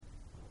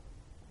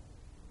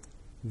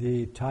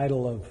The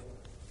title of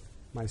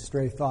my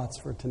stray thoughts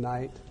for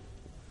tonight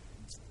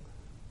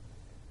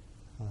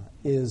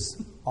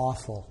is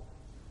awful.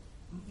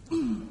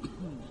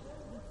 And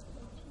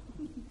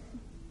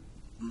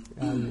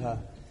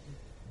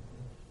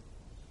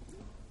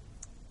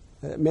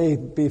it may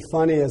be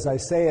funny as I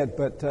say it,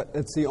 but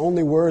it's the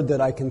only word that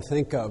I can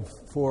think of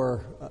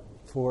for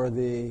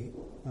the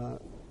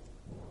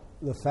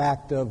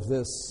fact of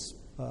this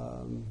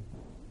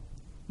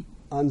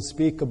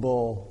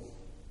unspeakable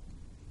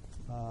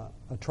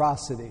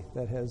atrocity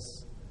that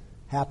has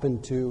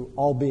happened to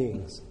all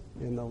beings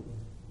in the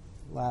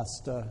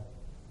last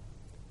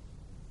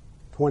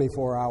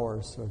 24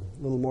 hours, or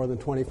a little more than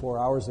 24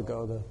 hours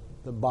ago,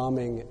 the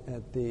bombing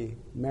at the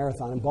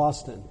marathon in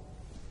Boston.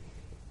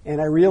 And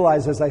I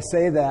realize as I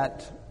say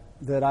that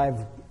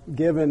I've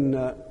given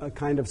a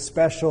kind of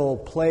special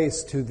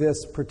place to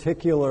this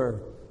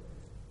particular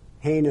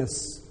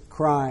heinous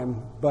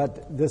crime,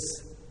 but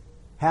this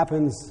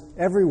happens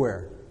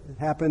everywhere. It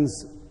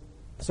happens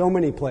so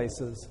many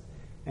places,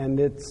 and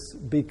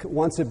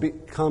once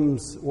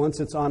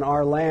it's on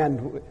our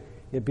land,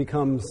 it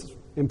becomes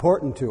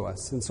important to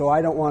us. And so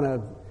I don't want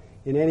to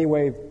in any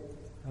way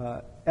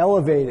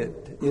elevate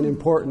it in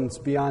importance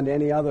beyond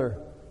any other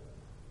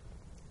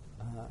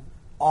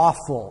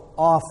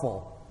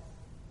awful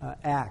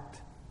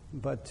act,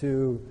 but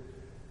to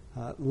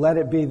let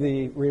it be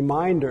the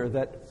reminder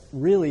that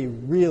really,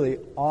 really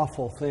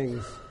awful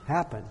things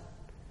happen.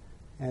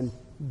 And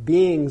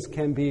beings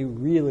can be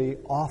really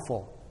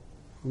awful,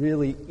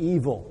 really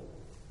evil.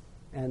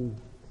 And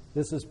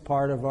this is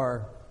part of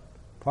our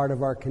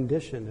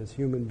condition as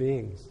human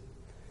beings.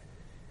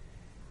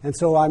 And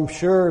so I'm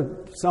sure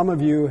some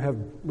of you have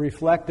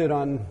reflected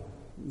on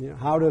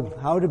how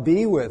to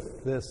be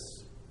with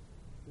this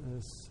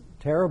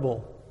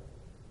terrible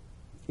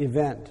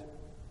event.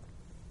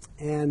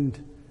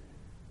 And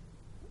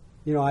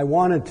I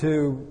wanted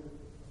to,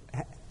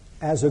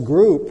 as a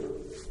group,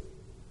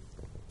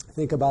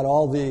 think about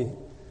all the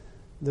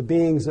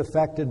beings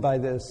affected by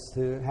this,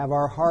 to have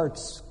our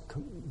hearts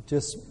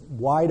just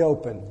wide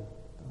open,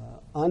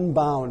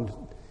 unbound,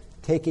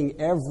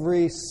 taking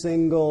every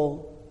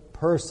single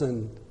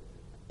person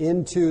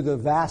into the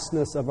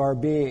vastness of our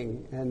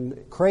being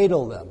and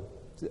cradle them.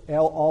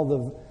 All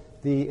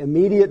the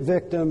immediate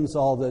victims,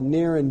 all the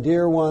near and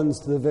dear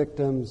ones to the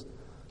victims,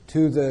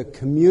 to the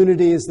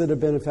communities that have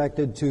been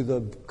affected, to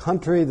the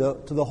country,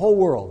 to the whole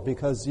world,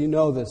 because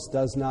this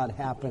does not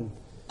happen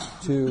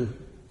to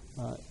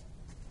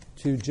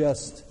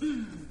just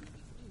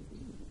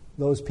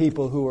those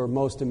people who are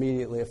most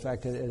immediately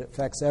affected. It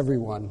affects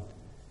everyone.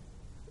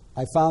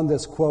 I found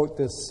this quote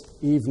this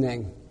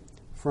evening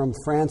from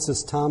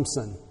Francis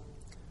Thompson.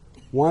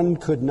 "One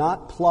could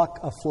not pluck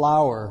a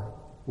flower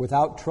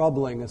without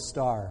troubling a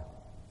star."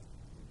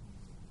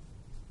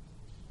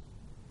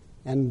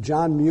 And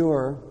John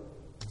Muir,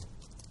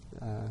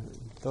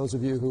 those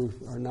of you who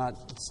are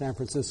not San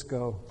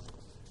Francisco,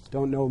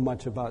 don't know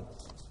much about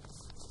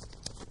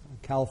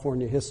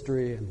California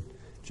history and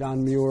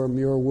John Muir,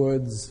 Muir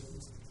Woods.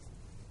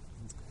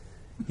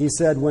 He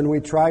said, "When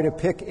we try to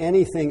pick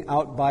anything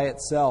out by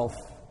itself,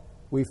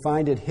 we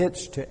find it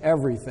hitched to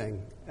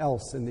everything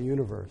else in the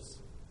universe."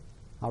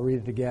 I'll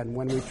read it again.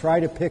 "When we try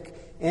to pick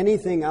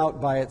anything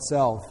out by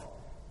itself,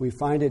 we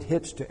find it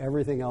hitched to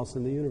everything else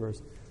in the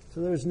universe."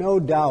 So there's no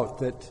doubt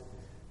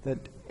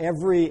that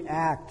every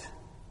act,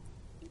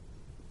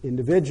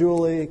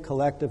 individually,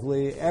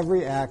 collectively,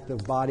 every act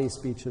of body,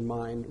 speech, and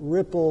mind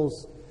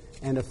ripples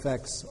and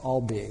affects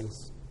all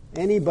beings.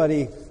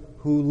 Anybody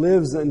who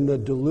lives in the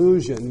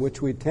delusion,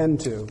 which we tend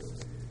to,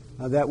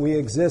 that we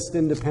exist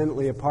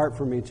independently apart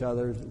from each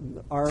other,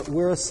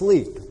 we're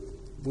asleep.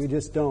 We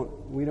don't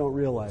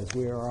realize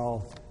we are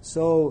all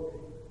so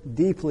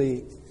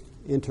deeply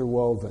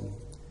interwoven.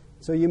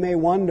 So you may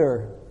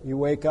wonder, you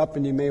wake up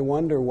and you may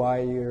wonder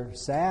why you're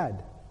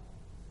sad.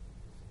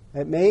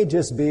 It may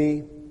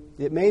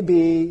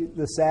be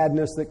the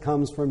sadness that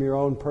comes from your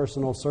own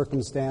personal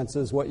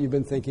circumstances, what you've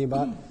been thinking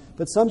about,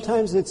 but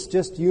sometimes it's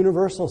just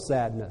universal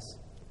sadness.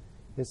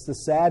 It's the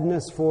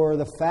sadness for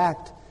the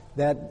fact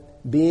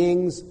that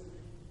beings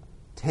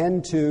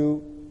tend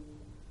to,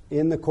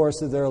 in the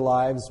course of their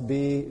lives,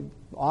 be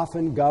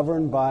often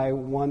governed by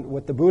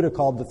what the Buddha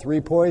called the three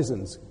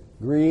poisons: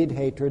 greed,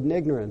 hatred, and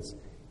ignorance.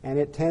 And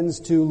it tends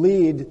to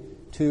lead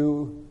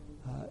to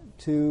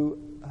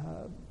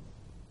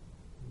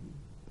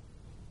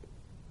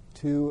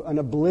an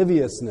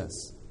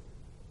obliviousness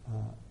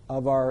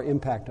of our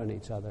impact on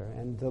each other.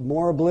 And the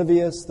more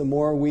oblivious, the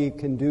more we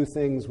can do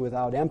things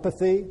without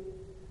empathy,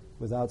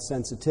 without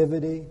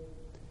sensitivity,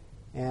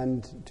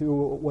 and to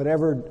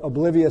whatever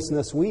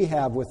obliviousness we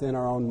have within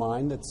our own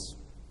mind. That's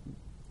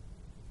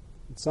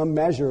some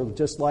measure of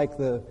just like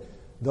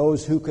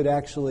those who could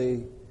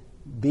actually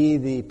be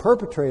the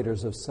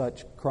perpetrators of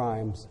such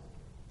crimes.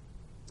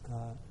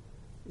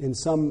 In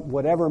some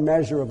whatever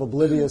measure of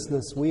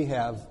obliviousness we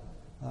have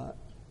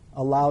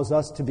allows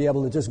us to be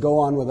able to just go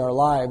on with our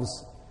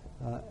lives,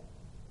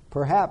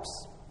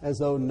 perhaps as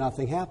though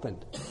nothing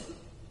happened.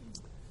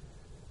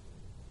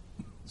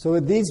 So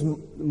at these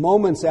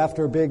moments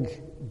after a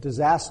big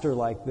disaster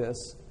like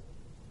this,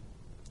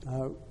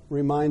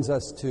 reminds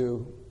us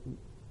to,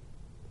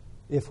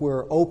 if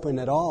we're open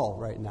at all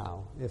right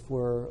now, if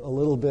we're a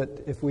little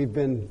bit, if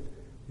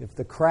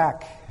the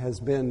crack has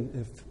been,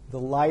 if the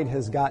light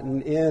has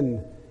gotten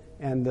in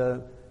and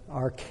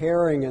our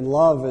caring and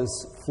love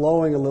is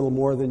flowing a little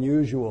more than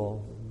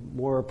usual,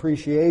 more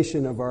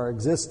appreciation of our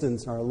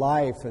existence, our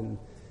life, and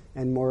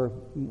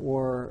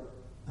more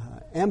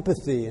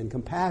empathy and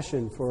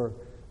compassion for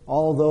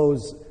all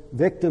those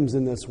victims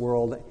in this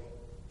world,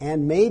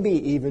 and maybe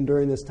even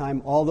during this time,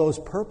 all those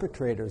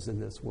perpetrators in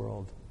this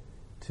world,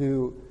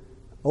 to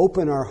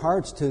open our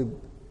hearts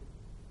to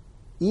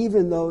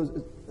even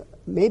those,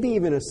 maybe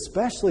even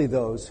especially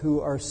those who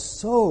are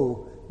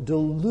so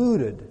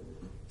deluded,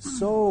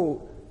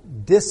 so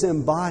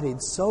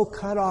disembodied, so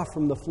cut off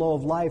from the flow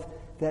of life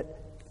that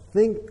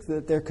think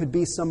that there could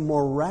be some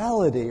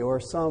morality or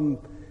some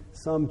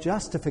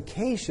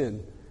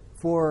justification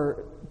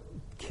for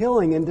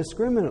killing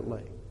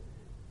indiscriminately.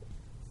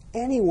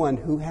 Anyone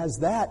who has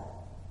that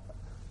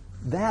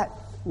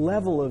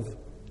level of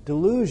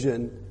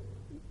delusion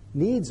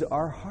needs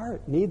our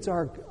heart, needs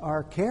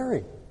our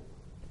caring. And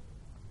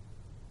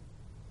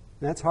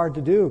that's hard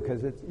to do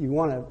because you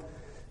want to,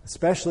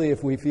 especially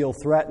if we feel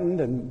threatened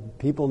and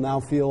people now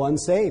feel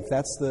unsafe.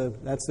 That's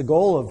the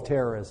goal of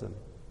terrorism.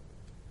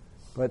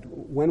 But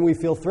when we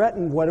feel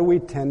threatened, what do we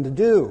tend to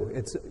do?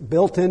 It's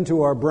built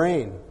into our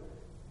brain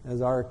as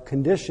our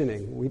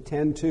conditioning. We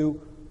tend to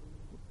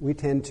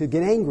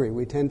get angry.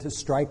 We tend to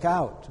strike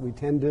out.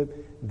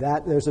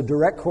 There's a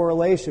direct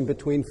correlation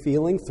between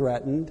feeling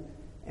threatened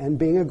and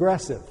being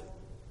aggressive.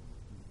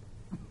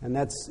 And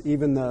that's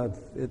even the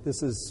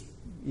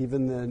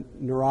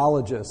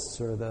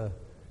neurologists or the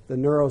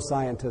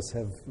neuroscientists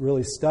have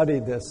really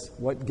studied this,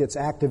 what gets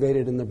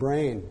activated in the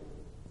brain.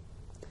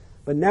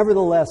 But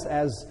nevertheless,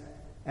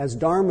 as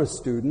Dharma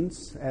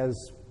students,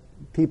 as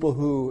people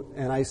who,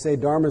 and I say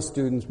Dharma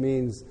students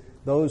means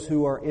those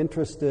who are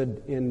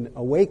interested in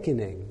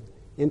awakening,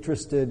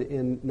 interested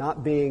in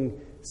not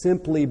being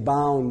simply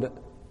bound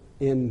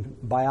in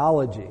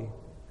biology,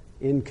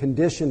 in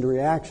conditioned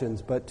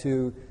reactions, but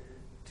to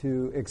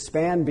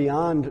expand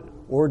beyond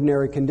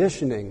ordinary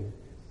conditioning,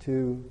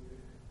 to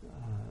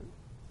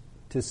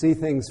see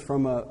things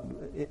from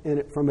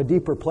a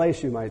deeper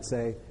place, you might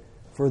say.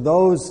 For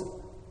those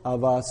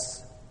of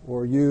us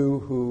or you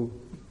who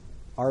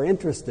are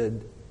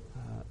interested,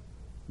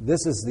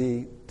 this is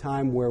the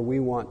time where we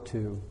want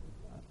to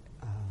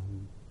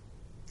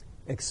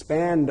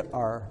expand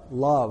our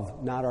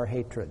love, not our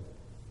hatred.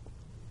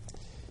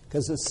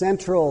 Because the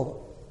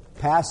central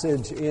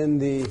passage in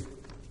the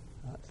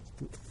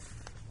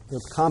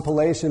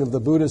compilation of the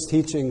Buddha's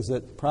teachings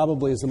that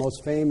probably is the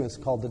most famous,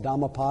 called the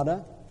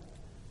Dhammapada.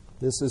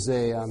 This is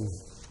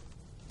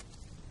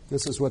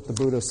what the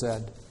Buddha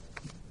said.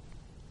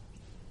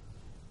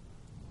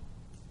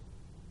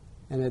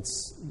 And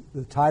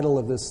the title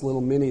of this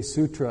little mini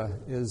sutra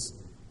is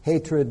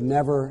Hatred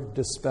Never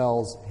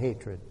Dispels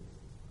Hatred.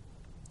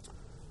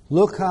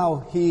 Look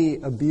how he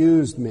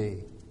abused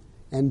me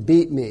and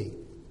beat me,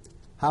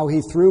 how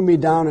he threw me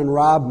down and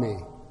robbed me.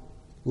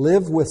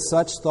 Live with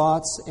such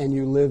thoughts and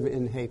you live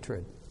in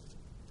hatred.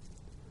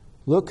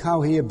 Look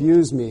how he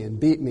abused me and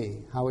beat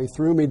me, how he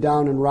threw me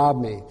down and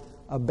robbed me.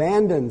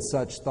 Abandon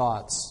such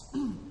thoughts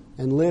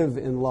and live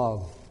in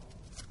love.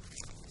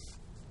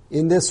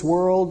 In this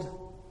world,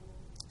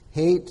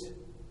 hate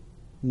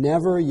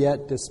never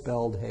yet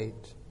dispelled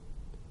hate.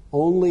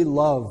 Only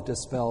love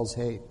dispels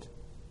hate.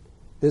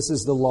 This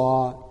is the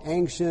law,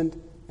 ancient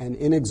and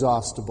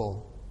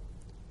inexhaustible.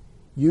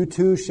 You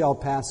too shall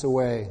pass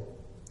away.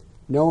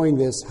 Knowing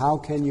this, how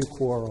can you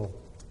quarrel?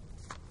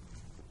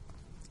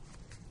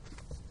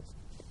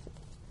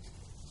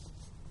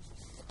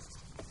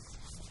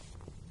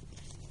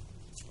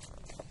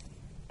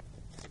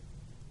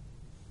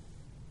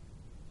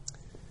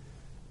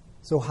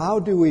 So how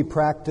do we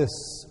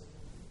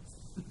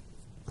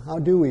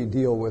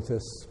deal with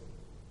this?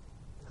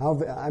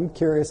 I'm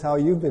curious how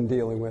you've been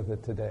dealing with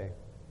it today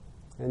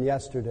and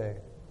yesterday.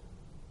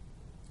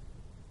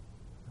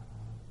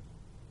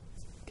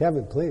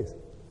 Kevin, please.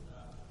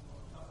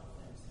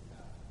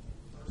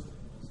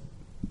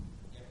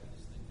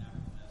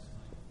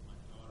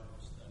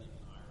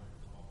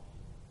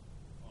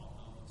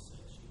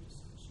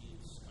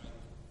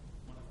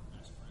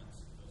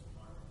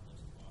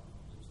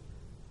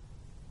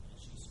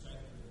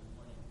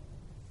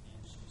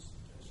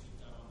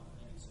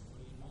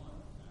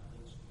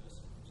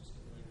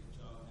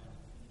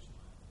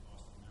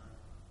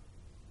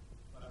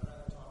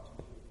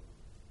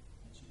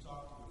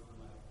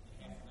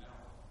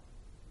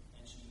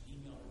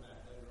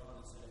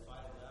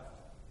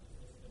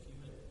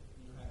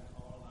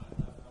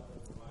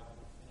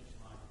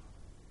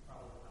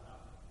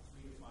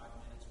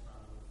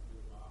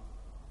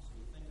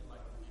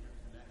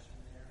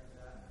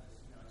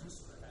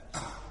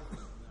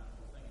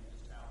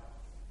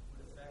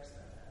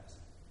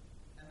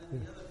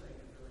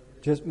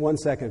 Just one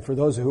second. For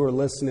those who are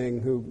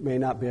listening who may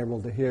not be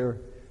able to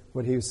hear,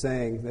 what he was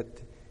saying, that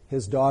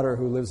his daughter,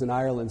 who lives in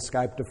Ireland,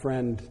 Skyped a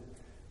friend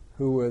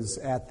who was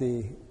at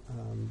the,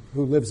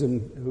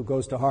 who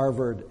goes to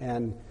Harvard,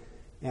 and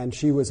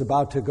she was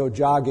about to go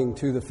jogging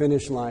to the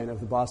finish line of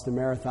the Boston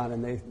Marathon,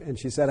 and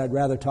she said, "I'd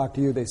rather talk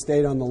to you." They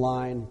stayed on the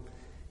line,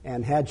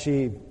 and had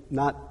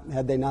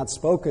they not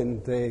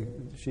spoken,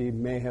 she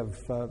may have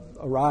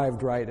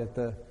arrived right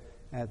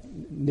at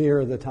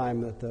near the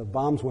time that the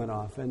bombs went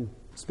off. And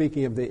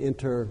speaking of the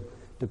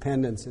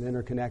interdependence and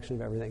interconnection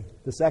of everything,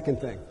 the second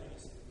thing.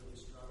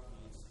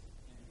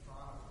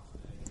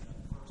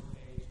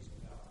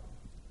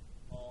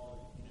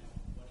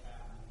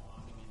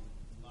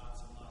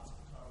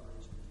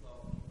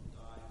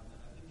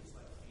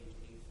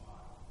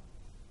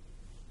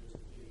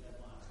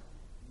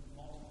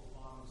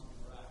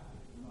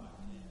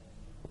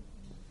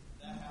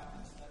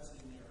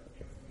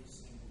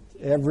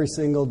 Every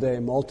single day,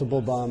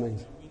 multiple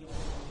bombings.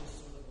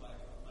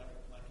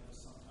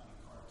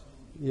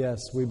 Yes,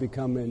 we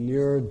become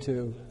inured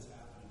to.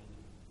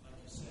 Like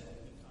you said,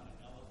 we kind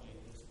of elevate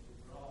this.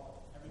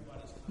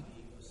 Everybody's kind of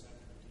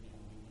egocentric,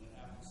 when it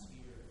happens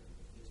here,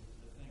 it's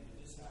the thing,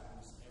 but this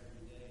happens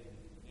every day,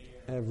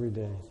 and every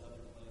day. All those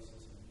other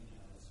places,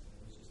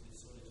 and it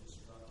sort of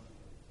just struck me.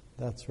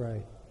 That's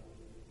right.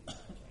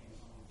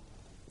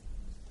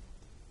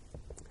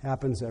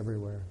 Happens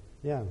everywhere.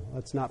 Yeah,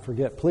 let's not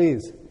forget.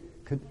 Please.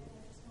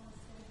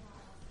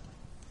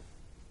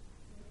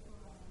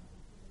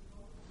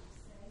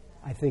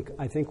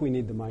 I think we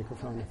need the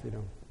microphone if you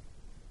don't.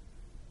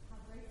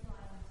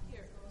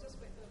 Here, just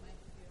wait for the mic.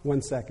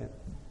 1 second.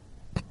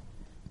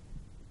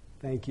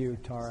 Thank you,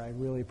 Tara. I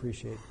really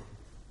appreciate it.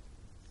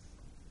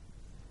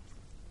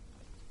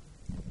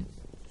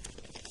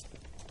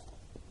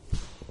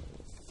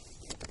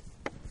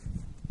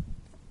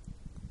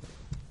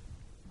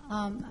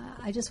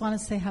 I just want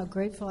to say how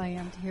grateful I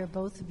am to hear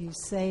both of you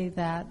say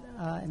that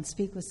and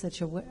speak with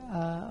such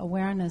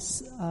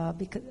awareness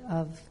because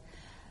of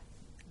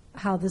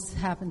how this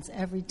happens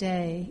every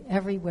day,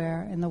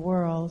 everywhere in the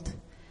world.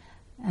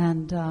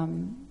 And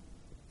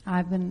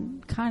I've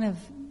been kind of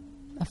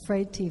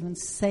afraid to even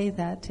say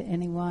that to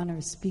anyone or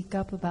speak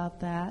up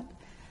about that.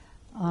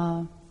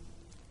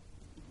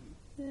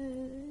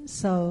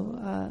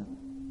 So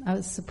I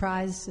was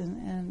surprised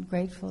and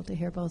grateful to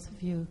hear both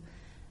of you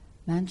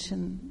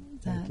mention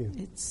that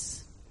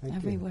it's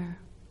everywhere.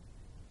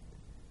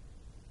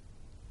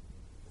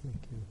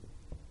 Thank you.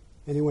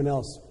 Anyone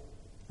else?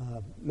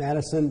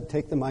 Madison,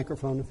 take the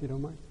microphone if you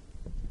don't mind.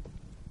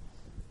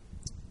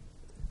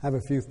 I have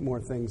a few more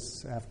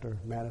things after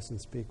Madison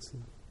speaks.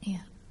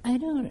 Yeah, I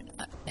don't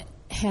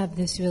have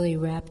this really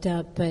wrapped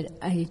up, but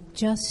I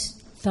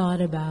just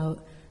thought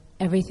about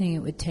everything it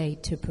would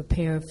take to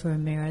prepare for a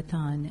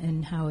marathon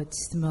and how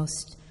it's the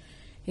most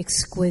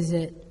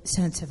exquisite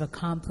sense of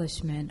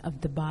accomplishment of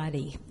the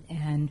body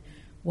and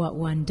what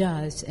one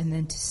does, and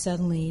then to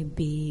suddenly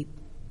be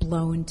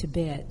blown to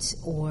bits,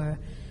 or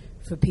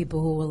for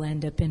people who will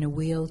end up in a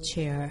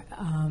wheelchair.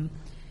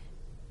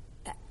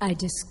 I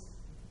just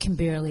can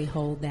barely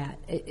hold that.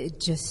 It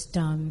just,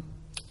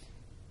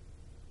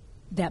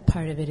 that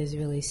part of it is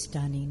really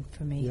stunning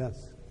for me. Yes,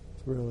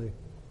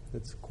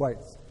 it's quite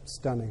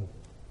stunning.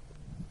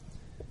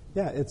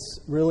 Yeah, it's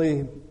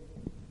really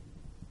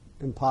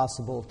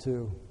impossible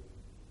to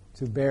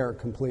bear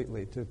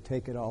completely, to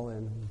take it all in,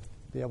 and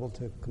be able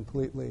to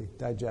completely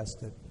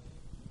digest it.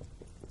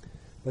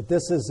 But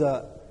this is,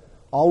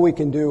 all we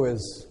can do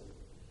is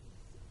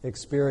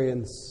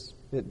experience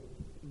it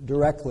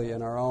directly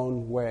in our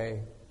own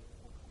way,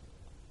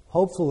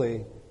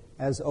 hopefully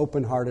as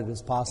open-hearted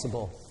as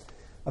possible.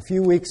 A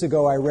few weeks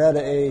ago, I read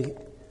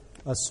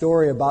a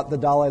story about the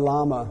Dalai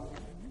Lama,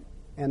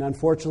 and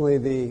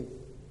unfortunately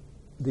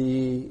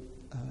the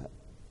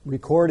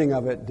recording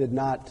of it did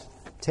not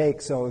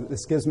take, so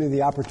this gives me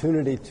the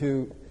opportunity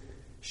to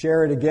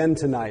share it again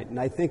tonight. And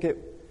I think it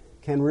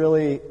can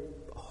really,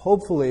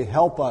 hopefully,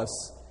 help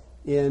us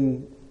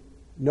in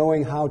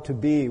knowing how to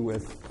be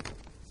with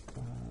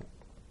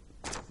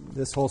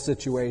this whole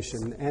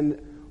situation,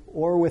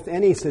 or with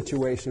any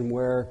situation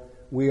where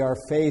we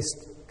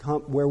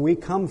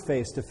come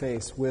face to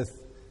face with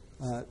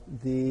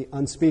the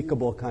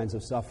unspeakable kinds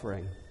of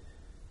suffering.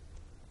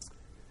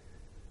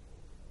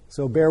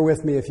 So bear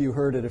with me if you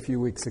heard it a few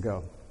weeks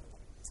ago.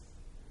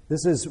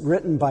 This is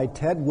written by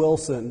Ted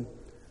Wilson,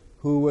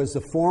 who was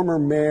the former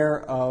mayor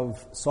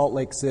of Salt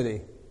Lake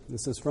City.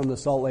 This is from the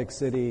Salt Lake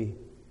City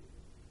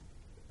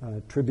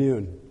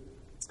Tribune.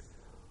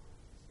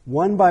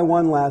 One by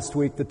one last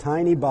week, the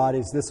tiny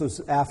bodies, this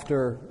was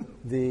after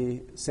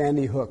the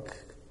Sandy Hook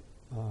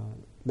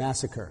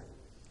massacre.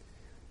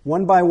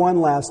 One by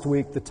one last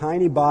week, the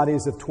tiny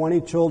bodies of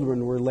 20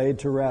 children were laid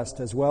to rest,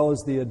 as well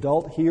as the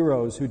adult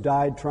heroes who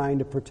died trying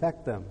to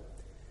protect them.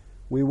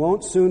 We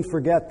won't soon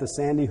forget the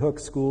Sandy Hook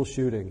school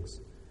shootings.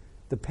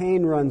 The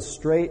pain runs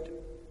straight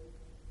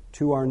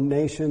to our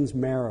nation's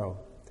marrow.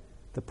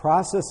 The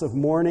process of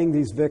mourning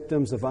these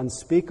victims of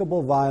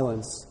unspeakable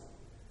violence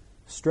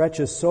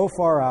stretches so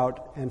far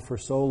out and for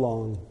so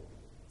long.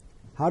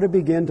 How to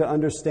begin to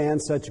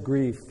understand such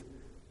grief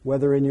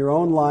whether in your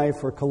own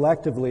life or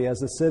collectively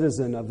as a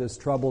citizen of this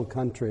troubled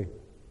country.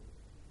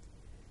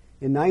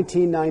 In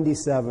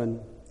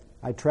 1997,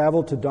 I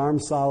traveled to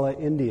Dharamsala,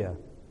 India.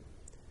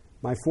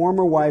 My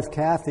former wife,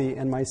 Kathy,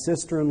 and my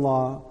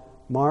sister-in-law,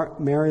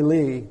 Mary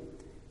Lee,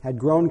 had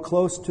grown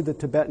close to the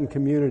Tibetan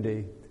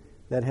community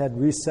that had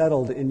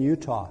resettled in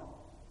Utah.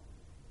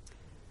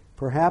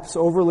 Perhaps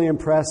overly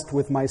impressed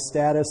with my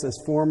status as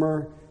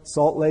former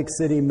Salt Lake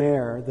City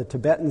mayor, the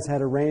Tibetans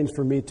had arranged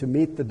for me to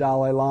meet the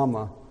Dalai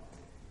Lama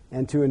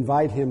and to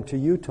invite him to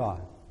Utah.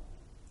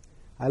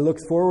 I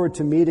looked forward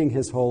to meeting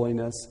His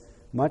Holiness,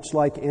 much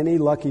like any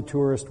lucky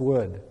tourist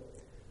would.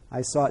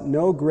 I sought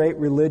no great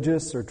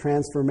religious or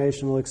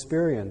transformational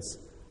experience.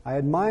 I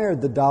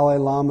admired the Dalai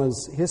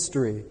Lama's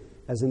history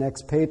as an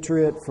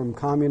expatriate from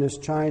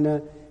communist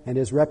China and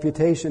his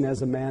reputation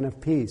as a man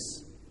of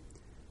peace.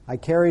 I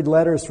carried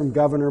letters from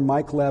Governor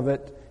Mike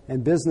Leavitt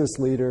and business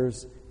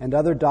leaders and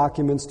other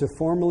documents to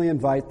formally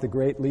invite the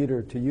great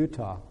leader to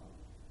Utah.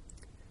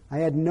 I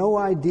had no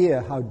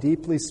idea how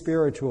deeply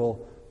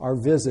spiritual our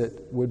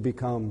visit would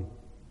become.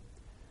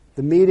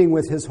 The meeting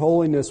with His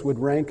Holiness would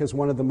rank as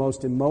one of the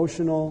most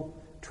emotional,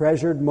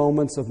 treasured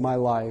moments of my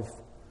life,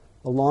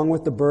 along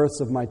with the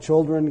births of my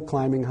children,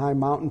 climbing high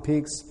mountain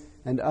peaks,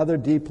 and other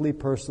deeply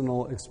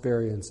personal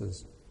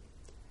experiences.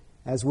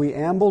 As we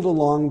ambled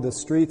along the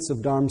streets of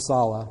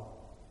Dharamsala,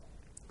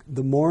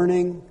 the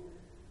morning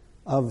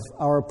of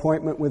our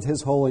appointment with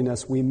His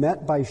Holiness, we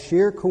met by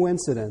sheer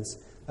coincidence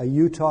a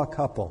Utah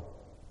couple.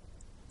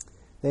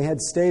 They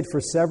had stayed for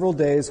several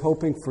days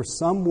hoping for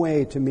some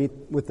way to meet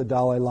with the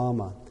Dalai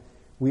Lama.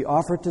 We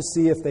offered to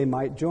see if they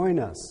might join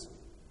us.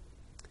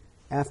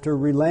 After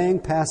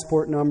relaying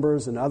passport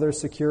numbers and other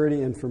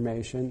security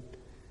information,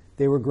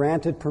 they were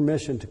granted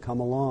permission to come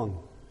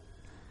along.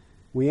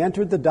 We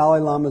entered the Dalai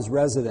Lama's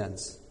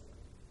residence,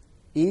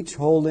 each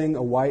holding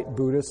a white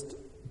Buddhist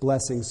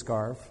blessing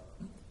scarf.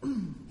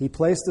 He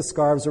placed the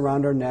scarves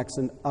around our necks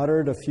and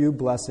uttered a few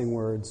blessing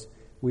words.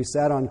 We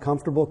sat on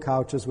comfortable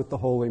couches with the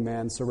holy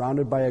man,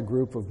 surrounded by a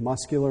group of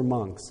muscular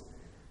monks.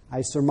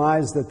 I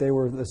surmised that they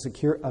were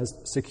a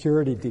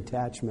security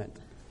detachment.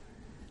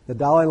 The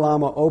Dalai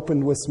Lama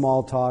opened with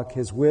small talk,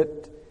 his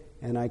wit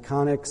and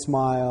iconic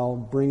smile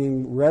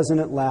bringing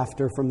resonant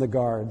laughter from the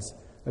guards.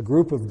 A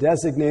group of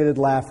designated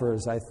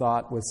laughers, I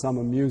thought, with some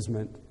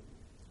amusement.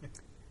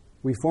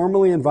 We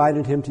formally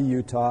invited him to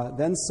Utah.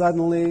 Then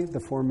suddenly the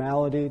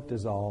formality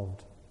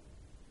dissolved.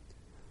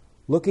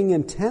 Looking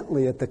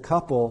intently at the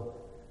couple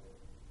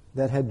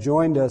that had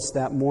joined us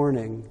that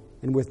morning,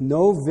 and with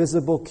no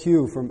visible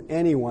cue from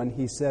anyone,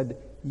 he said,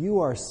 "You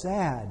are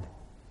sad."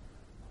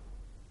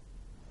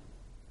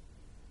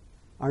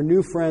 Our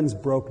new friends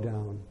broke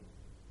down.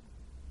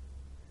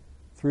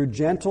 Through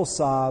gentle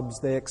sobs,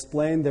 they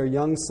explained their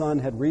young son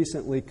had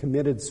recently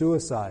committed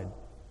suicide.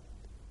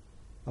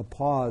 A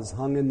pause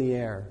hung in the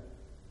air.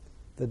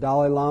 The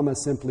Dalai Lama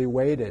simply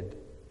waited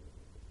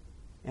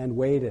and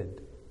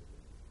waited.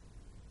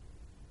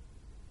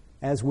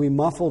 As we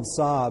muffled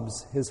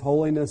sobs, His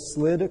Holiness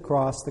slid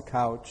across the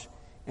couch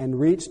and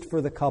reached for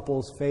the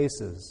couple's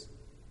faces.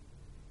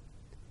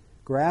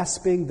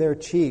 Grasping their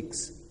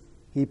cheeks,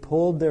 he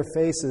pulled their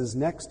faces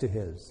next to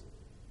his.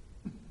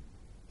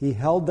 He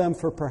held them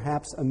for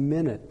perhaps a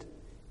minute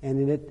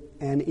and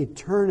an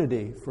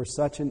eternity for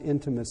such an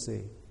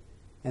intimacy.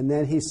 And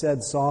then he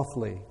said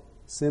softly,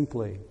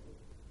 simply,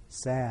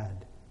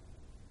 "Sad."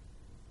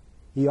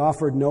 He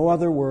offered no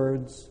other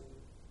words,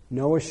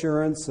 no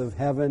assurance of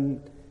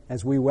heaven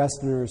as we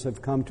Westerners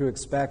have come to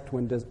expect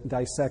when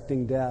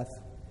dissecting death.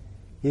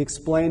 He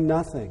explained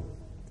nothing.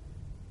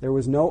 There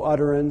was no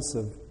utterance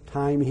of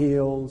time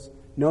heals,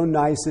 no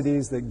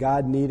niceties that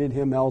God needed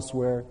him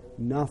elsewhere,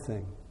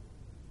 nothing.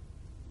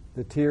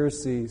 The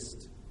tears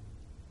ceased.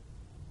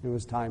 It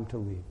was time to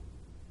leave.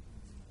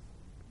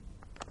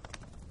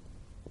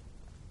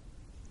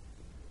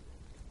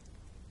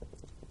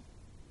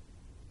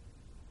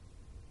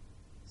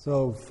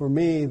 So for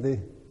me,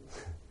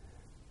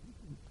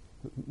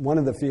 one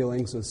of the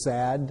feelings was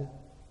sad,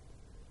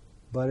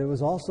 but it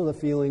was also the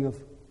feeling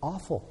of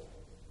awful.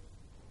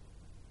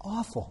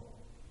 Awful.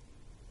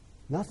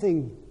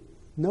 Nothing,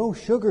 no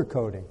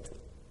sugarcoating,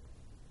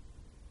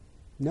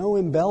 no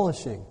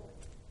embellishing.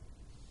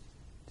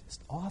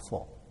 Just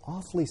awful,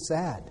 awfully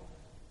sad.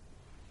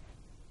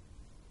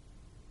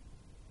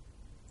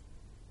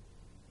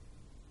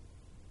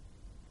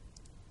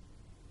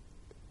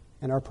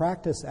 And our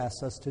practice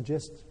asks us to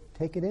just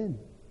take it in.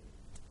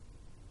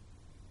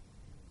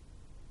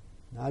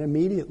 Not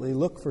immediately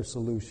look for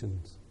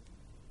solutions,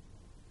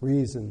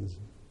 reasons,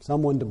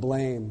 someone to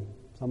blame,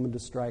 someone to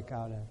strike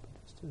out at,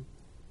 but just to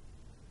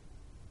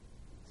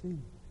see,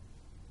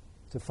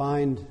 to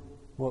find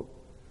what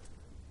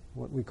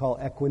we call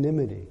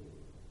equanimity,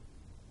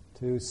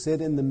 to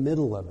sit in the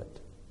middle of it,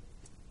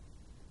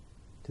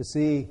 to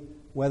see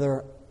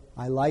whether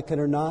I like it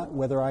or not,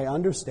 whether I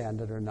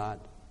understand it or not.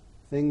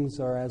 Things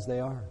are as they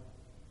are.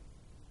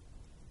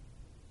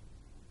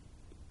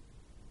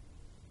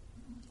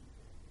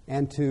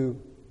 And to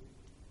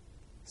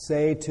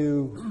say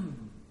to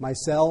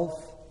myself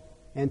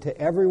and to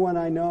everyone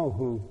I know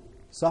who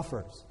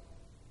suffers.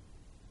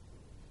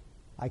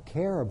 I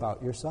care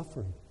about your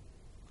suffering.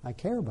 I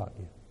care about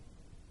you.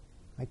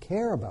 I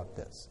care about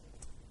this.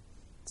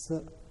 It's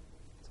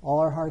all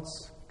our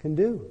hearts can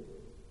do.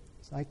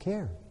 Is I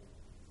care.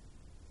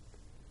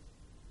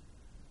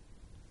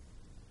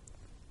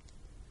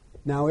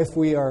 Now, if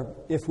we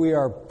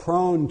are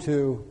prone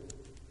to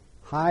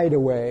hide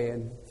away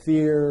and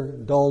fear,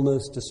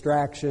 dullness,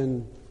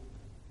 distraction,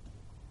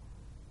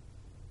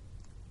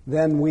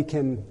 then we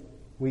can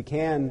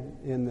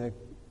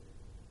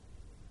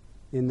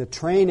in the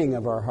training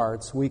of our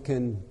hearts, we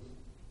can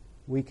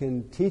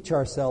teach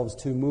ourselves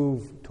to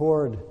move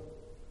toward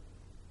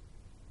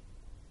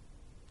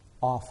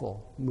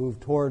awful,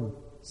 move toward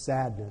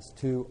sadness,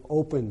 to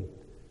open.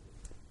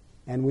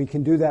 And we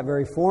can do that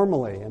very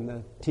formally in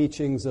the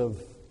teachings of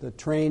the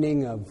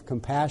training of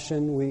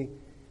compassion.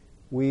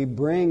 We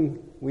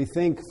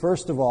think,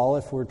 first of all,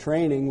 if we're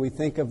training, we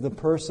think of the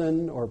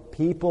person or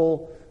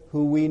people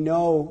who we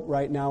know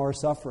right now are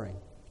suffering.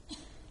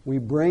 We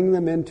bring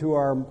them into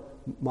our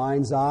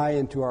mind's eye,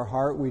 into our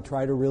heart. We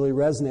try to really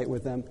resonate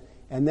with them.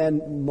 And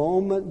then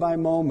moment by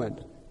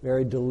moment,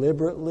 very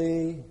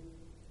deliberately,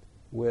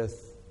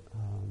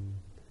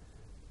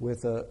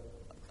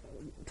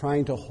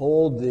 trying to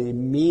hold the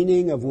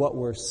meaning of what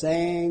we're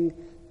saying,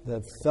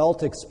 the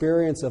felt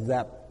experience of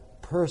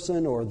that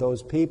person or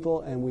those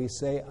people, and we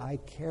say, I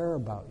care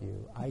about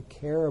you. I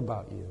care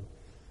about you.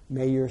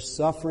 May your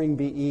suffering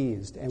be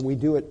eased. And we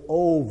do it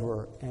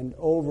over and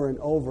over and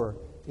over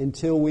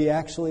until we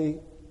actually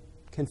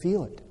can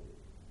feel it.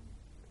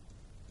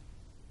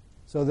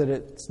 So that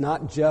it's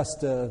not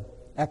just an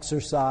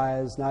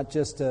exercise, not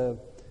just a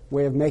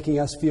way of making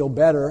us feel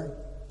better,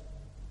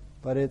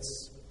 but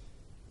it's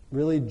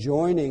really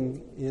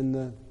joining in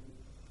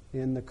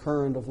the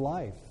current of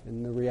life,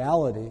 in the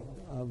reality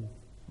of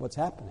what's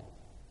happening.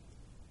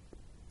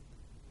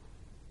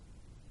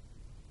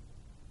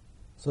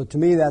 So to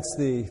me, that's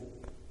the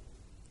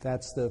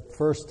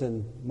first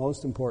and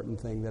most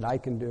important thing that I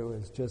can do,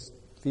 is just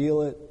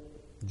feel it,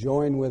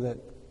 join with it,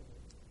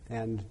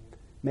 and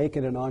make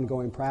it an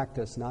ongoing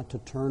practice, not to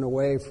turn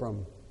away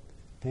from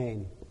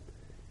pain.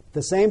 At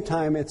the same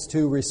time, it's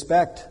to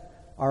respect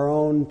our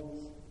own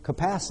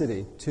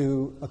capacity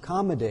to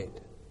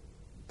accommodate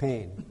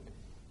pain.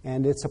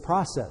 And it's a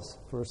process.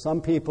 For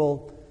some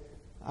people,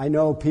 I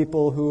know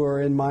people who are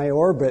in my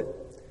orbit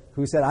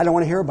who said, I don't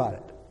want to hear about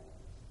it.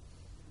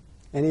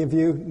 Any of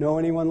you know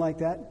anyone like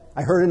that?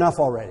 I heard enough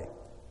already.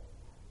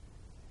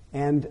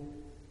 And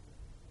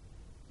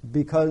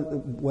because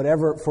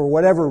for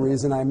whatever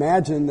reason, I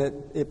imagine that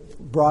it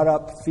brought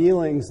up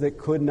feelings that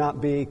could not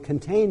be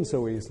contained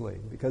so easily,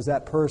 because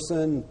that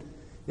person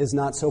is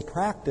not so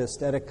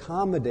practiced at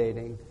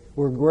accommodating.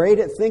 We're great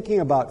at thinking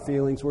about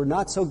feelings. We're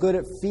not so good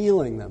at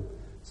feeling them.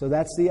 So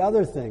that's the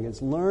other thing,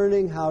 is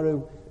learning how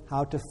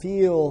to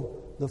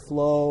feel the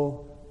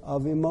flow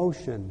of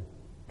emotion.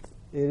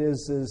 It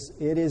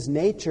is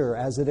nature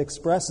as it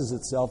expresses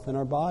itself in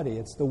our body.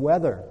 It's the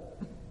weather.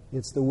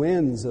 It's the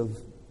winds of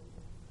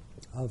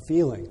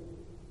feeling.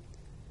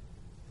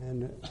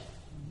 And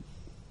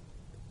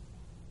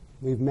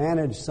we've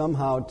managed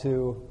somehow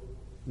to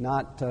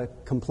not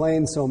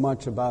complain so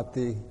much about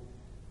the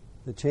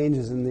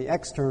changes in the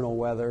external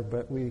weather,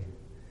 but we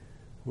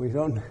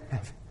don't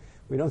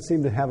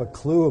seem to have a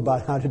clue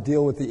about how to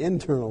deal with the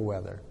internal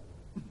weather.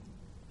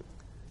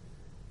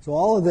 So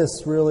all of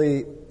this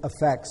really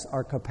affects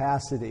our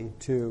capacity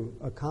to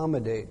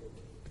accommodate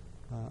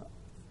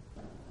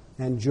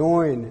and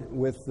join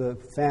with the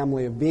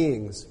family of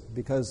beings,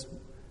 because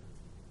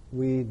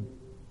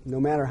no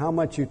matter how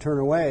much you turn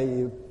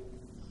away,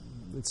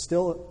 it's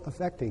still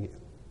affecting you.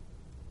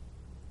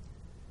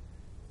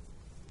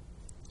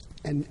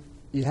 And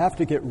you have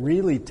to get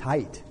really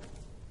tight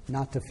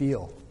not to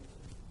feel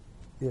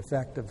the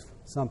effect of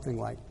something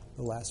like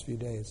the last few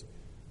days.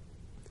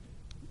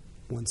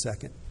 1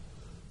 second.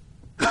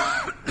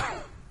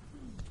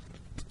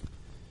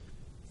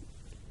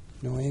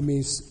 No,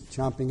 Amy's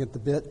chomping at the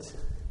bit.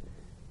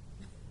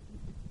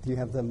 Do you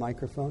have the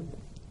microphone?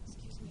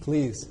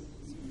 Please.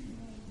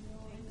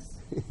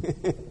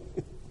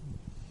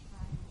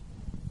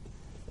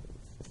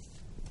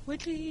 What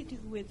do you do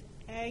with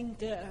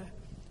anger?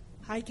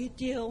 How do you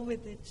deal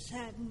with its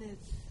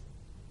sadness?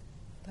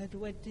 But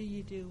what do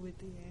you do with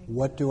the anger?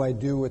 What do I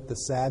do with the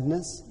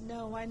sadness?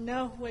 No, I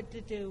know what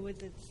to do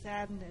with its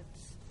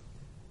sadness.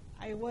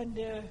 I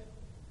wonder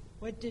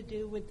what to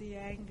do with the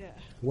anger.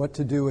 What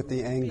to do with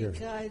the anger?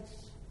 Because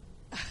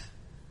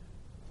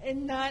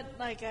and not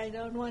like I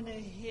don't want to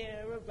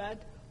hear about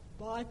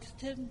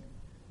Boston,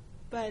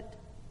 but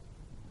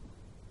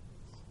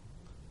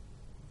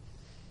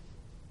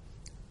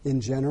in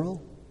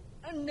general?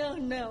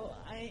 No.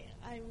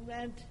 I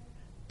meant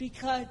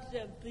because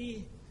of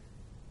the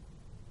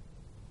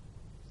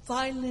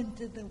violence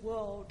in the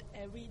world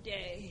every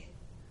day,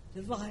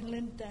 the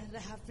violence that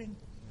happens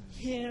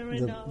here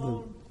in our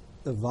own.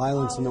 The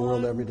violence in the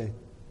world every day.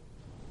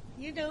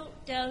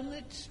 Down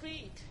the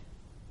street.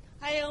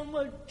 I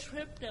almost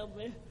tripped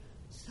over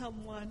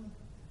someone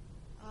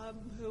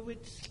who was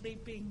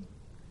sleeping.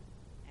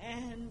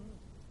 And,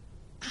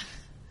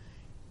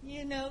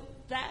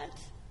 that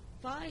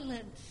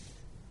violence,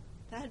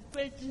 that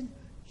person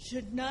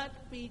should not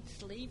be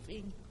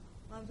sleeping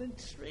on the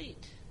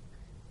street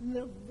in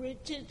the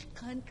richest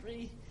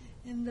country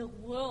in the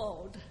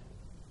world.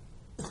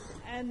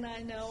 And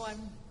I know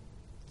I'm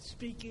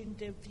speaking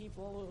to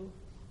people who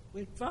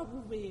would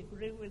probably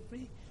agree with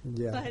me.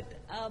 Yeah. But,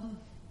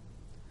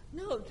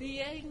 no,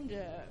 the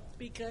anger,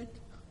 because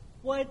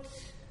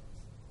what's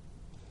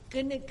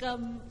going to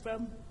come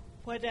from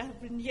what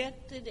happened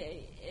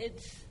yesterday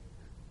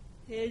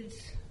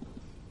is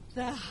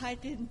the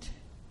heightened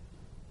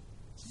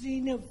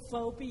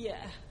xenophobia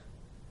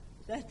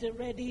that's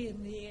already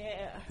in the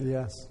air.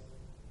 Yes,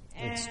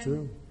 that's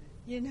true.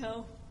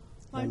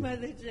 My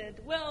mother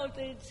said, well,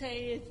 they'd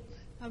say it's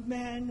a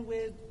man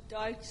with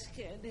dark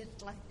skin.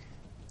 It's like,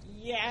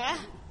 yeah,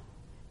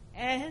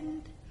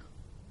 and...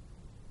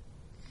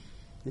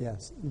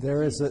 Yes,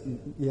 there is a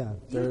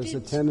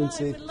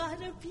tendency. You describe a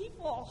lot of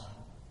people.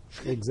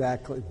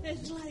 Exactly.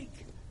 It's like,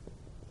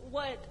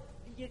 what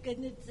you're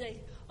going to say?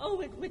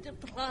 Oh, it was a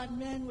blonde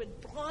man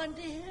with blonde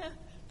hair,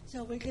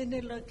 so we're going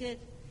to look at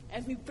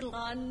every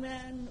blonde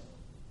man.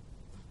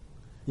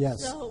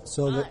 Yes.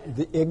 So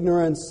the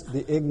ignorance,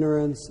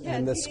 Yeah,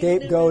 and the the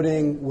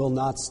scapegoating will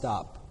not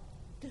stop.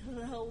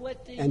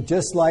 And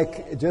just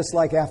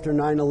like after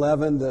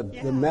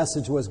 9/11, the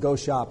message was go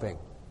shopping.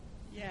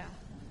 Yeah.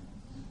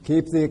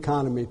 Keep the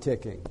economy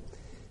ticking.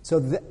 So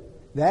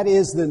that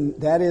is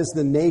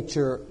the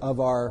nature of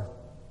our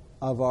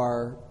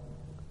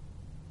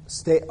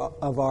state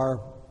of our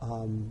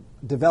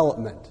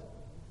development.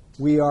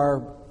 We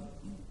are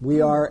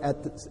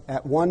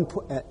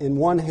in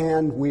one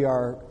hand we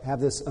have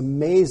this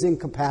amazing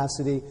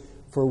capacity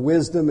for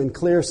wisdom and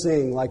clear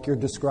seeing, like you're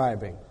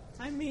describing.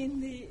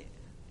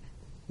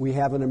 We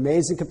have an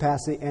amazing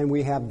capacity, and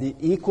we have the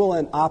equal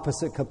and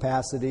opposite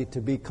capacity to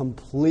be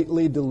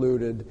completely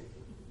deluded.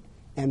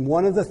 And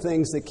one of the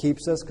things that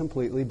keeps us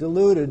completely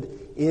deluded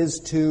is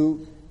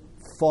to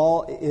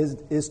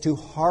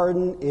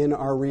harden in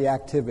our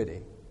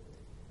reactivity,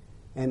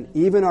 and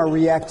even our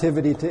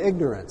reactivity to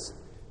ignorance.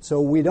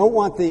 So we don't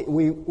want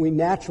we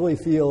naturally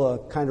feel a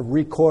kind of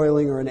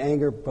recoiling or an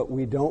anger, but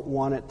we don't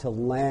want it to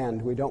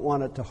land. We don't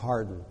want it to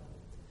harden.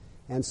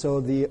 And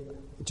so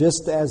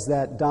just as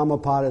that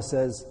Dhammapada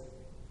says,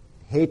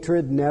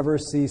 hatred never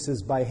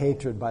ceases by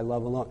hatred, by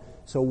love alone.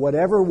 So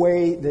whatever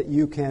way that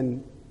you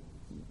can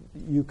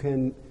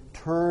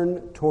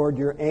turn toward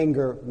your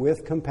anger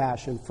with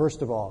compassion,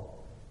 first of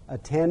all,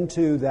 attend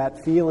to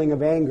that feeling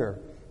of anger.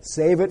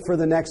 Save it for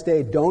the next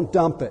day. Don't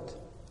dump it.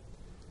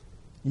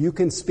 You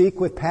can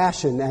speak with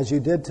passion, as you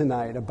did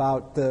tonight,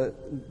 about the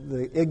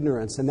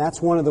ignorance, and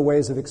that's one of the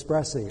ways of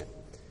expressing it.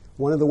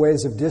 One of the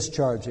ways of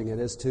discharging it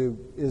is to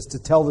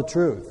tell the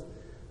truth.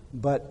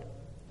 But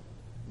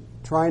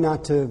try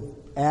not to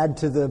add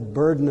to the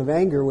burden of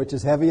anger, which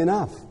is heavy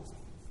enough.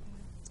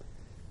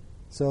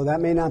 So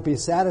that may not be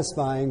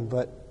satisfying,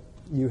 but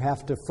you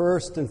have to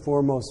first and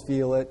foremost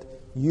feel it.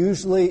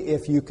 Usually,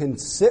 if you can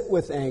sit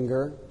with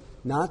anger,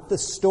 not the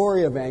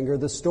story of anger,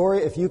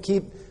 if you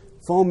keep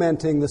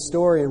fomenting the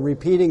story and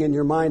repeating in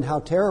your mind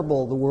how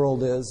terrible the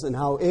world is and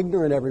how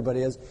ignorant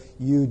everybody is,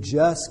 you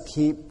just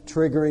keep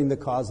triggering the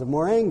cause of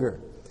more anger.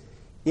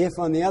 If,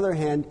 on the other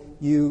hand,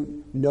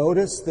 you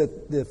notice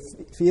that the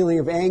feeling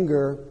of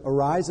anger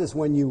arises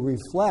when you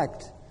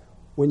reflect,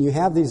 when you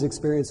have these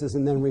experiences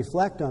and then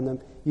reflect on them,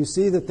 you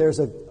see that there's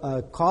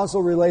a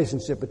causal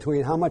relationship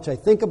between how much I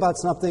think about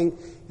something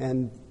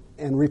and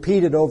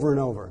repeat it over and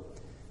over.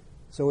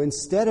 So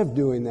instead of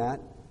doing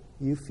that,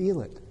 you feel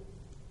it.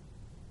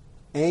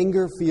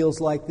 Anger feels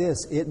like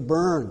this. It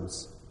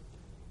burns.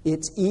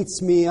 It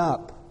eats me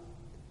up.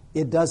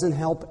 It doesn't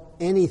help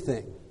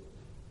anything.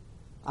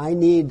 I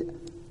need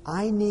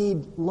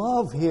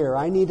love here.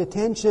 I need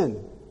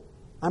attention.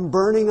 I'm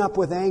burning up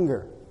with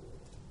anger.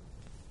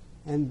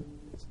 And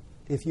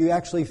if you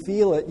actually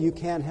feel it,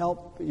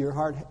 your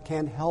heart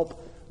can't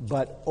help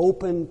but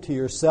open to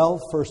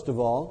yourself, first of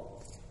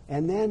all,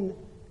 and then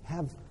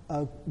have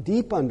a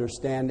deep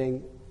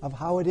understanding of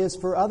how it is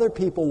for other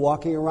people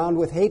walking around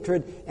with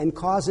hatred and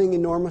causing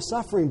enormous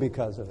suffering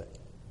because of it.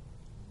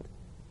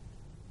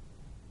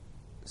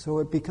 So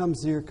it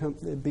becomes a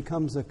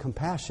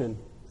compassion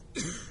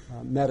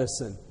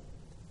medicine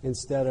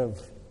instead of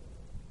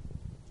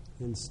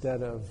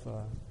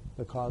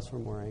the cause for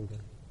more anger.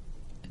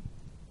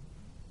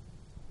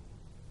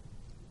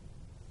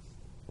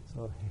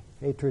 So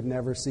hatred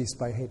never ceased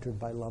by hatred,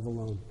 by love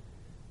alone.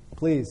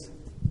 Please.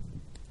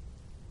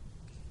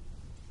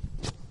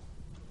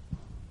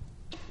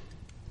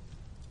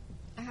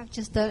 I have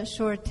just a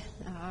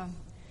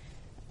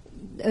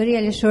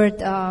really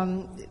short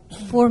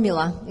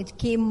formula. It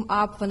came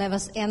up when I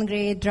was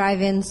angry,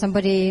 driving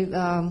somebody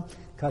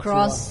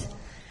cross,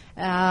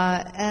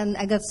 and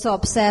I got so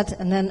upset.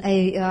 And then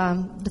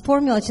the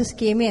formula just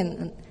came in,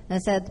 and I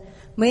said,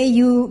 "May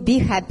you be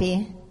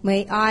happy.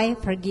 May I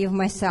forgive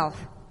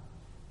myself."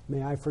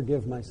 May I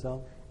forgive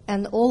myself?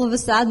 And all of a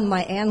sudden,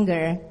 my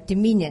anger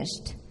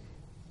diminished.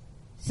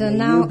 So may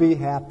now, you be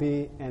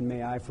happy, and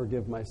may I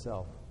forgive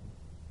myself.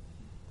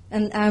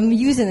 and I'm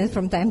using it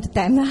from time to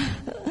time now.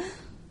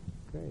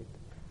 Great.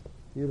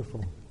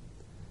 Beautiful.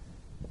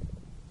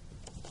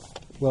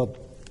 Well,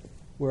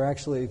 we're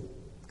actually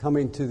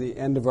coming to the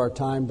end of our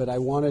time, but I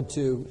wanted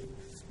to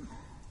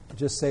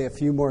just say a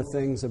few more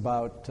things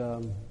about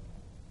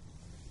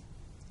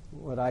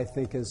what I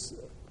think is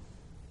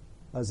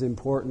as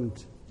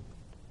important,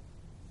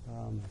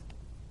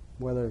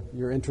 whether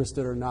you're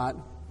interested or not.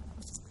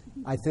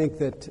 I think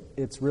that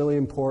it's really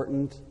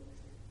important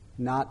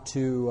not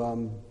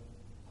to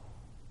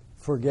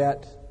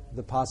forget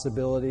the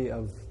possibility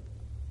of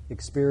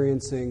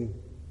experiencing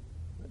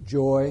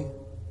joy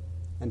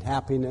and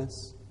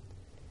happiness.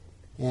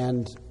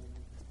 And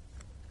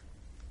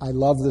I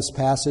love this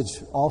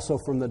passage also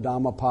from the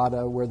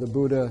Dhammapada where the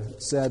Buddha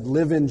said,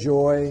 "Live in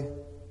joy,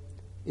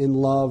 in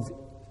love,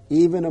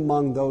 even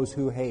among those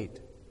who hate.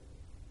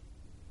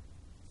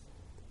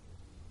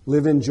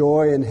 Live in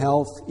joy and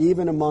health,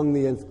 even among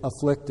the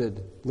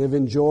afflicted. Live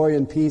in joy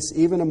and peace,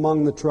 even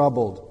among the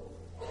troubled.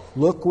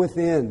 Look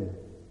within,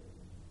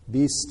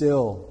 be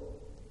still,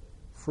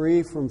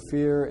 free from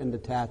fear and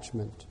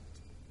attachment.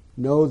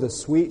 Know the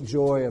sweet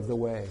joy of the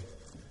way."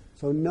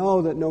 So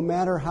know that no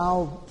matter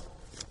how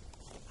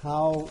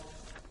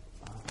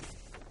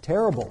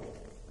terrible,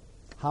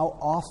 how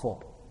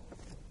awful,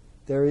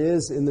 there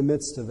is in the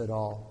midst of it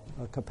all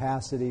a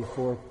capacity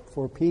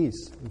for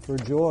peace and for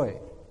joy.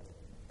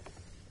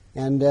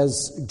 And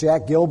as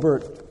Jack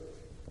Gilbert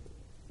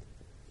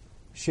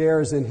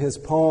shares in his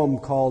poem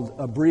called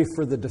A Brief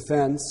for the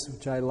Defense,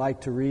 which I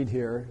like to read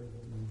here,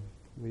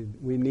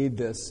 we need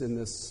this in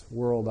this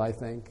world, I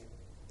think.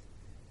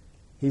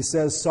 He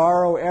says,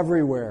 "Sorrow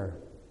everywhere,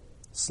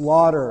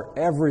 slaughter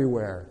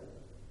everywhere.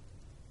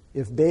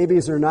 If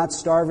babies are not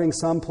starving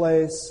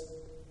someplace,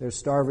 they're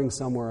starving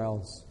somewhere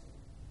else.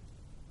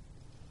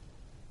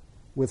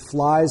 With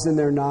flies in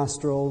their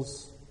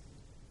nostrils,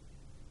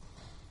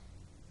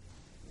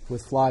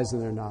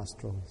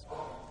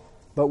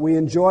 But we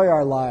enjoy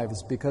our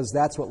lives because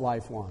that's what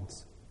life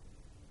wants.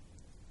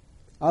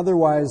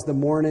 Otherwise, the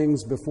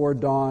mornings before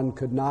dawn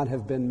could not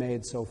have been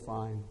made so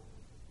fine.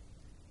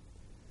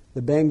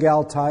 The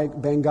Bengal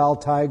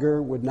tiger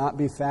would not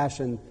be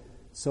fashioned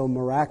so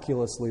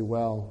miraculously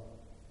well.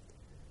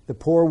 The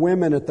poor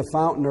women at the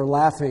fountain are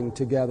laughing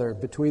together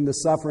between the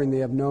suffering they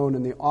have known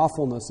and the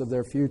awfulness of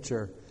their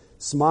future,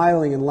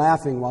 smiling and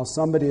laughing while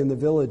somebody in the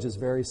village is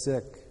very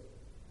sick.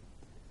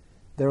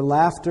 There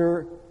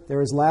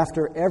is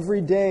laughter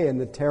every day in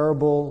the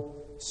terrible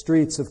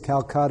streets of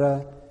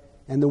Calcutta,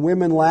 and the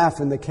women laugh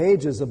in the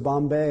cages of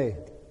Bombay.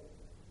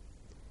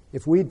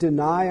 If we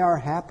deny our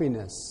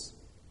happiness,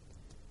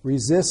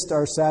 resist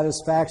our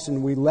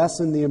satisfaction, we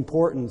lessen the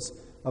importance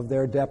of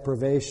their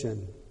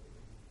deprivation.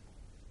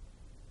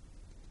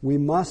 We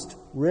must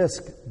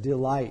risk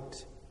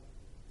delight.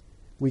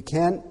 We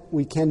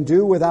can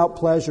do without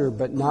pleasure,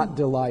 but not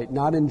delight,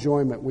 not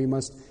enjoyment. We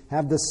must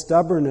have the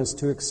stubbornness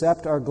to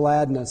accept our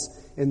gladness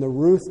in the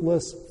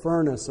ruthless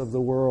furnace of the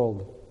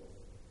world.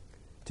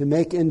 To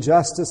make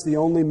injustice the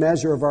only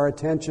measure of our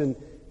attention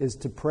is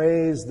to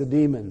praise the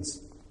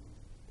demons.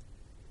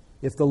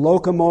 If the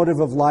locomotive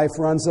of life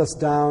runs us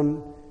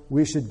down,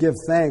 we should give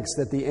thanks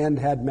that the end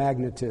had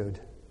magnitude.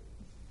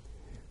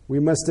 We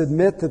must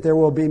admit that there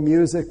will be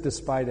music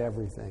despite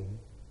everything.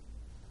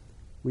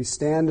 We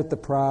stand at the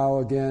prow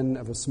again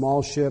of a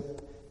small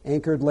ship,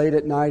 anchored late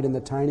at night in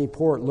the tiny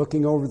port,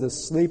 looking over the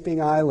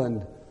sleeping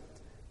island.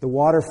 The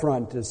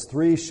waterfront is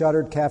 3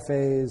 shuttered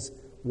cafes,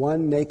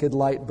 1 naked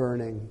light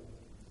burning.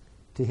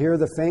 To hear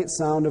the faint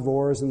sound of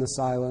oars in the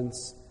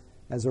silence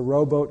as a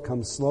rowboat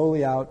comes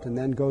slowly out and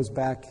then goes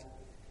back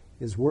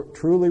is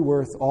truly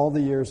worth all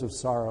the years of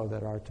sorrow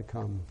that are to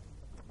come.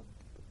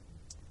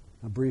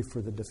 A brief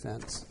for the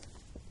defense.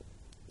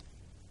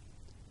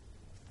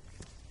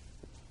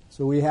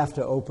 So we have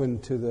to open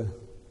to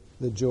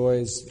the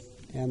joys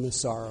and the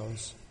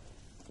sorrows.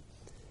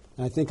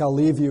 And I think I'll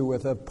leave you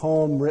with a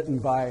poem written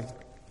by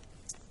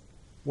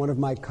one of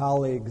my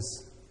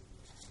colleagues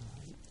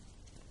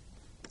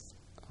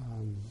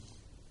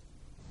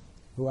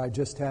who I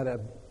just had a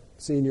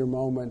senior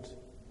moment.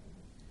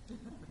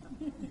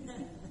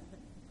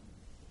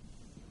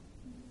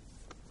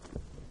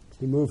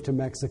 He moved to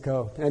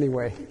Mexico.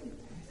 Anyway,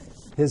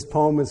 his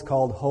poem is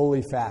called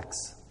Holy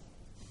Facts.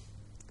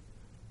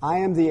 I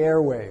am the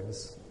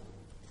airwaves.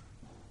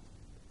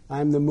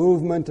 I am the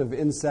movement of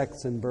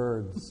insects and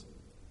birds.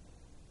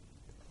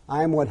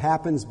 I am what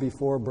happens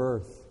before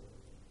birth.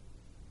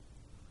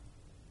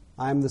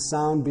 I am the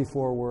sound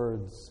before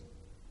words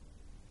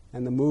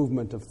and the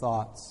movement of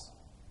thoughts.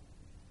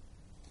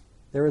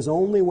 There is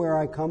only where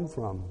I come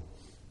from,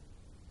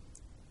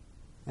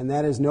 and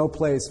that is no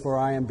place, for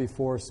I am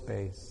before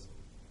space.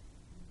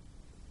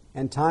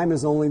 And time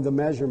is only the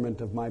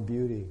measurement of my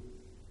beauty.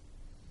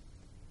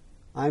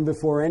 I am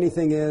before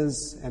anything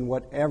is and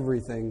what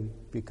everything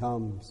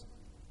becomes.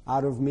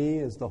 Out of me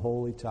is the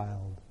Holy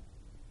Child.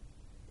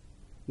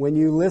 When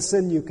you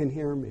listen, you can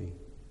hear me.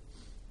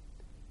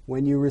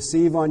 When you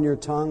receive on your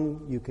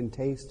tongue, you can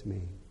taste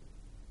me.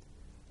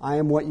 I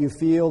am what you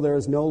feel. There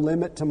is no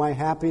limit to my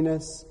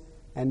happiness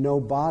and no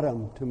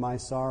bottom to my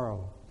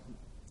sorrow.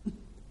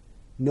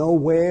 No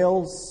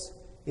whales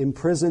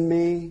imprison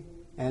me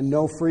and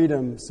no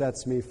freedom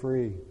sets me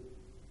free.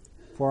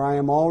 For I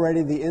am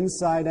already the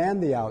inside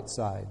and the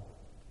outside.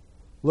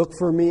 Look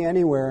for me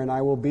anywhere and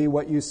I will be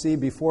what you see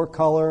before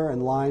color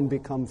and line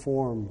become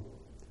form.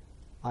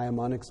 I am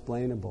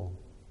unexplainable.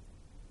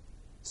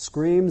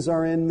 Screams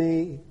are in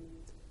me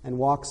and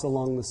walks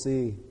along the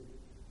sea.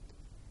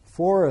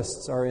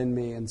 Forests are in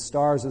me and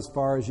stars as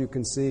far as you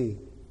can see.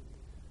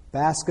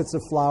 Baskets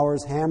of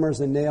flowers, hammers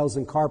and nails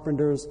and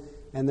carpenters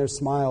and their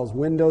smiles,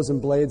 windows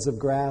and blades of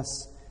grass,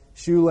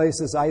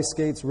 shoelaces, ice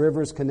skates,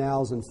 rivers,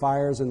 canals, and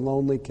fires and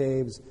lonely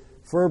caves,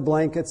 fur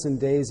blankets and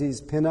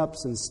daisies,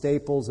 pinups and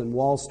staples and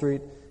Wall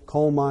Street,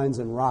 coal mines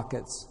and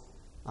rockets.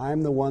 I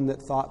am the one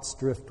that thoughts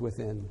drift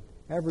within.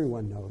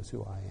 Everyone knows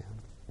who I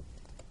am.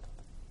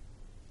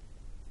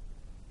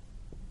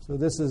 So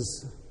this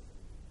is,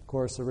 of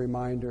course, a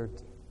reminder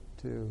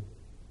to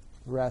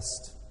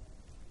rest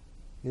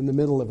in the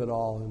middle of it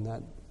all, in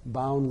that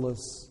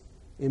boundless,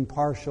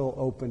 impartial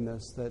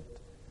openness that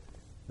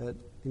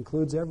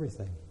includes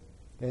everything.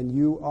 And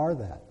you are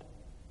that.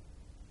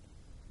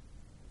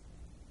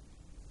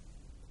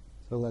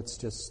 So let's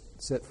just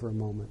sit for a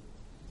moment.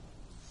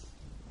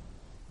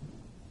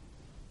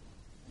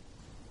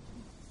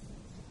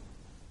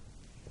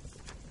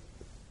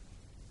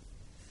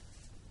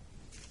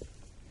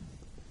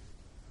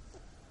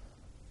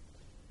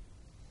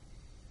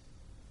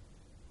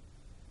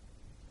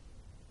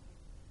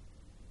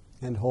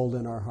 And hold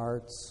in our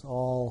hearts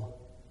all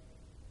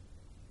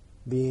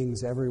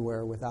beings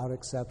everywhere without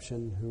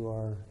exception who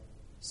are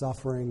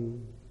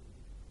suffering,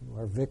 who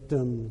are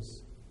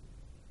victims,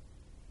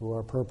 who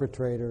are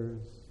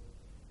perpetrators,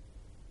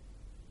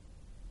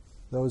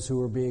 those who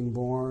are being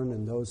born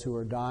and those who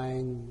are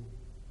dying,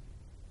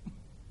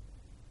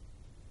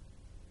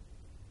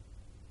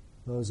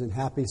 those in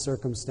happy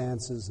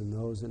circumstances and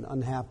those in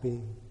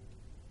unhappy.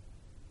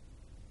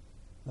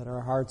 Let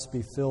our hearts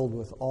be filled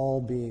with all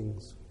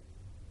beings.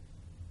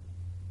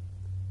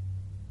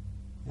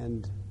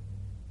 And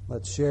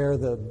let's share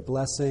the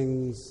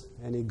blessings,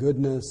 any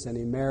goodness,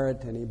 any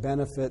merit, any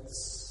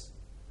benefits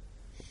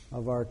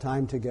of our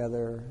time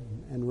together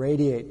and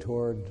radiate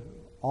toward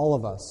all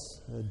of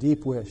us a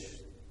deep wish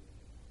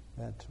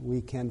that we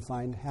can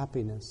find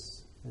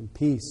happiness and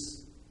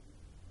peace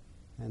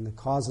and the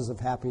causes of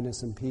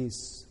happiness and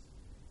peace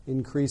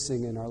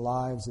increasing in our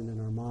lives and in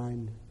our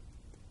mind,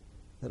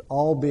 that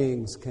all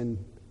beings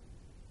can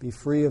be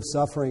free of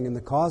suffering and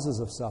the causes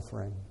of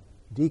suffering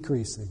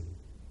decreasing.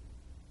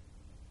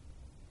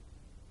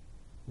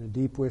 And a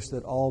deep wish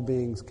that all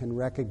beings can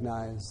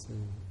recognize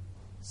the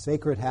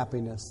sacred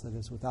happiness that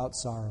is without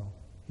sorrow,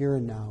 here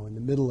and now, in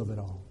the middle of it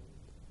all.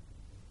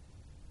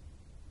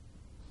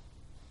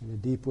 And a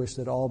deep wish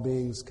that all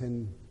beings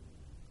can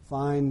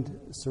find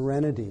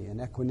serenity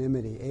and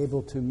equanimity,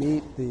 able to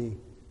meet the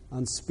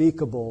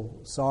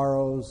unspeakable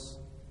sorrows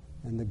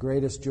and the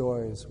greatest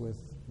joys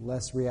with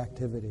less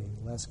reactivity,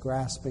 less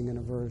grasping and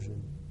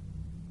aversion.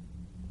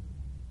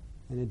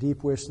 And a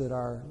deep wish that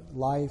our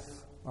life,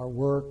 our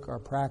work, our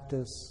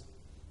practice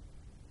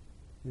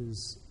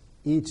is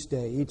each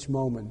day, each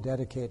moment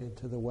dedicated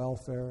to the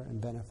welfare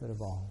and benefit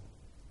of all.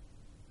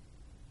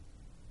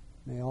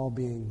 May all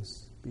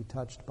beings be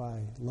touched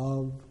by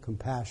love,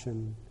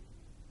 compassion,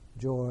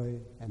 joy,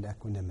 and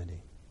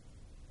equanimity.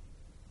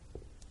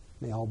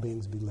 May all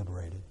beings be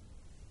liberated.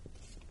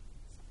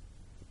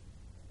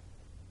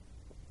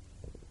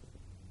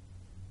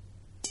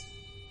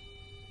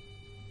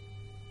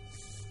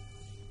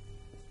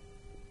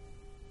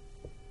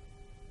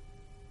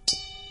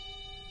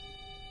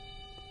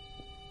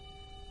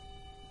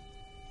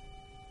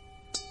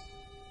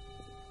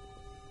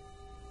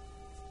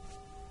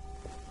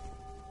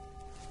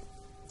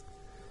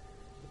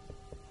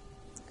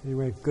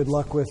 Anyway, good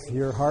luck with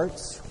your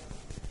hearts.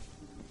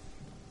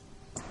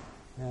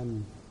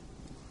 And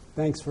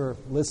thanks for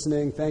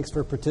listening. Thanks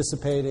for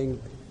participating.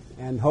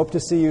 And hope to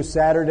see you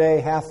Saturday,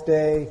 half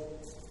day,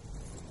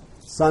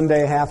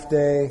 Sunday, half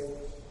day.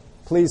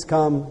 Please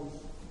come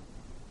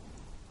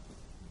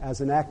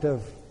as an act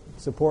of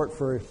support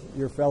for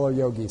your fellow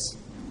yogis.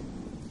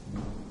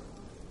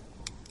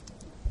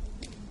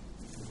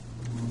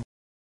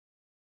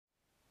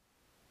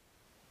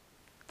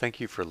 Thank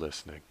you for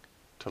listening.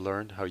 To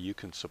learn how you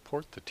can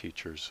support the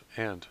teachers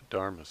and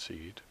Dharma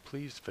Seed,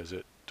 please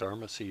visit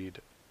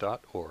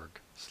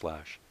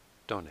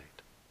dharmaseed.org/donate.